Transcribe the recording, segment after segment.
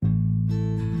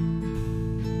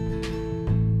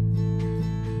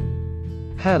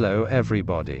Hello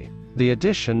everybody. The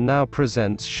edition now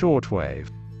presents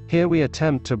Shortwave. Here we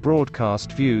attempt to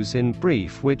broadcast views in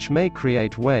brief which may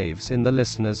create waves in the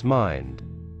listener's mind.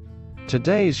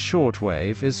 Today's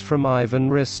Shortwave is from Ivan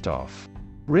Hristov.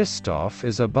 Hristov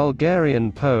is a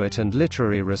Bulgarian poet and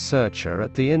literary researcher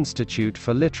at the Institute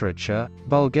for Literature,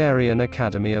 Bulgarian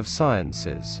Academy of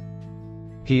Sciences.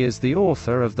 He is the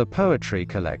author of the poetry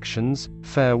collections,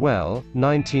 Farewell,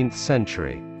 19th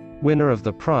Century, winner of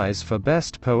the prize for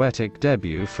Best Poetic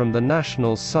Debut from the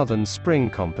National Southern Spring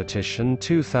Competition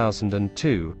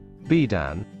 2002,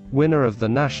 Bedan, winner of the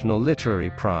National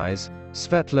Literary Prize,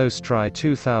 Svetlostry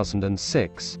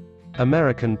 2006,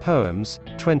 American Poems,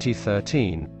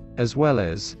 2013, as well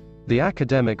as the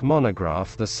academic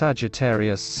monograph The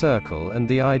Sagittarius Circle and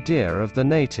the Idea of the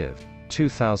Native,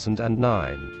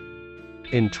 2009.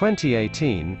 In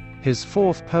 2018, his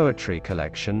fourth poetry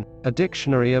collection, A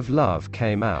Dictionary of Love,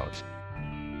 came out.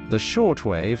 The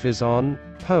shortwave is on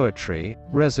poetry,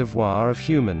 Reservoir of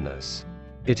Humanness.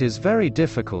 It is very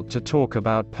difficult to talk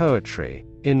about poetry,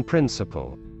 in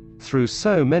principle. Through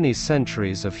so many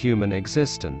centuries of human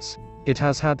existence, it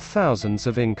has had thousands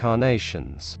of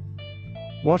incarnations.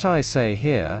 What I say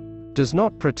here does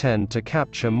not pretend to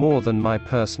capture more than my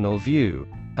personal view,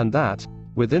 and that,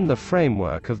 within the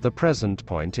framework of the present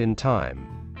point in time.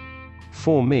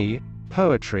 For me,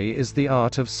 poetry is the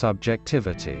art of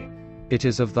subjectivity. It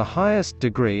is of the highest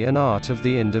degree an art of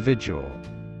the individual.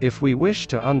 If we wish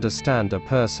to understand a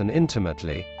person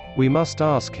intimately, we must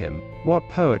ask him what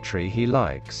poetry he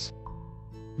likes.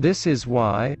 This is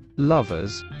why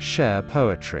lovers share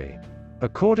poetry.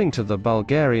 According to the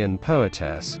Bulgarian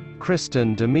poetess,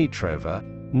 Kristin Dimitrova,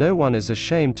 no one is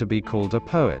ashamed to be called a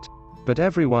poet, but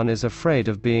everyone is afraid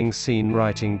of being seen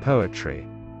writing poetry.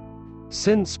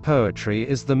 Since poetry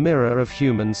is the mirror of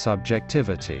human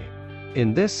subjectivity.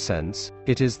 In this sense,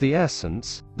 it is the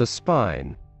essence, the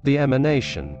spine, the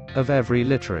emanation, of every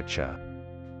literature.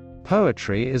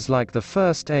 Poetry is like the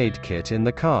first aid kit in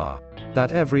the car,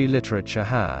 that every literature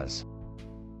has.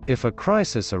 If a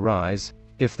crisis arises,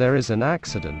 if there is an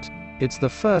accident, it's the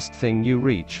first thing you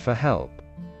reach for help.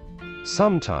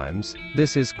 Sometimes,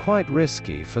 this is quite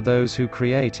risky for those who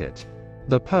create it.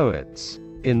 The poets.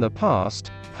 In the past,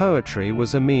 poetry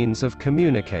was a means of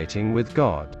communicating with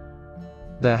God.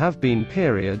 There have been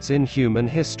periods in human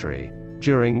history,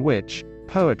 during which,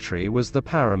 poetry was the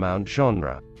paramount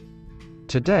genre.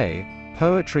 Today,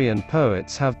 poetry and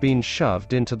poets have been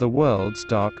shoved into the world's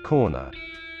dark corner.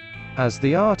 As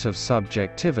the art of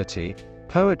subjectivity,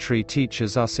 poetry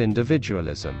teaches us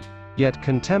individualism, yet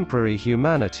contemporary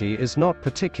humanity is not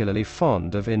particularly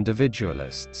fond of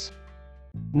individualists.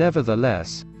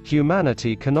 Nevertheless,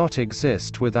 humanity cannot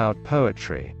exist without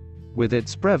poetry. With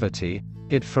its brevity,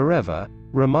 it forever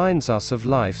reminds us of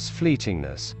life's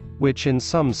fleetingness, which in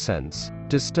some sense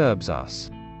disturbs us.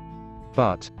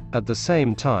 But, at the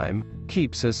same time,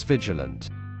 keeps us vigilant.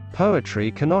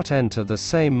 Poetry cannot enter the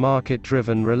same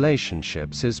market-driven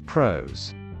relationships as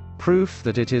prose. Proof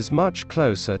that it is much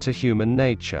closer to human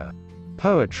nature.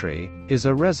 Poetry is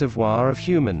a reservoir of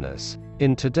humanness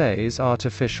in today's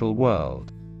artificial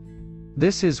world.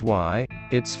 This is why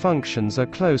its functions are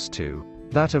close to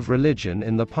that of religion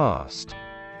in the past.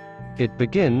 It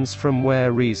begins from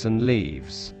where reason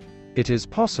leaves. It is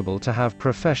possible to have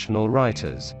professional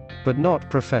writers, but not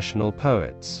professional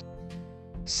poets.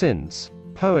 Since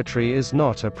poetry is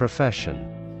not a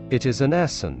profession, it is an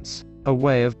essence, a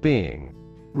way of being.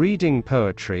 Reading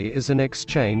poetry is an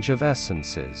exchange of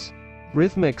essences.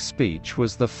 Rhythmic speech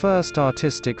was the first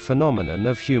artistic phenomenon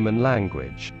of human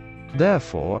language.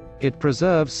 Therefore, it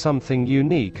preserves something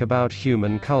unique about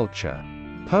human culture.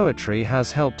 Poetry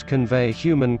has helped convey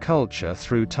human culture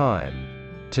through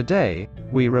time. Today,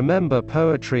 we remember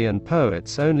poetry and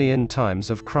poets only in times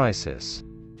of crisis.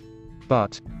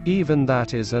 But, even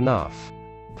that is enough.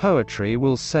 Poetry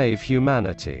will save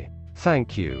humanity.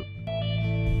 Thank you.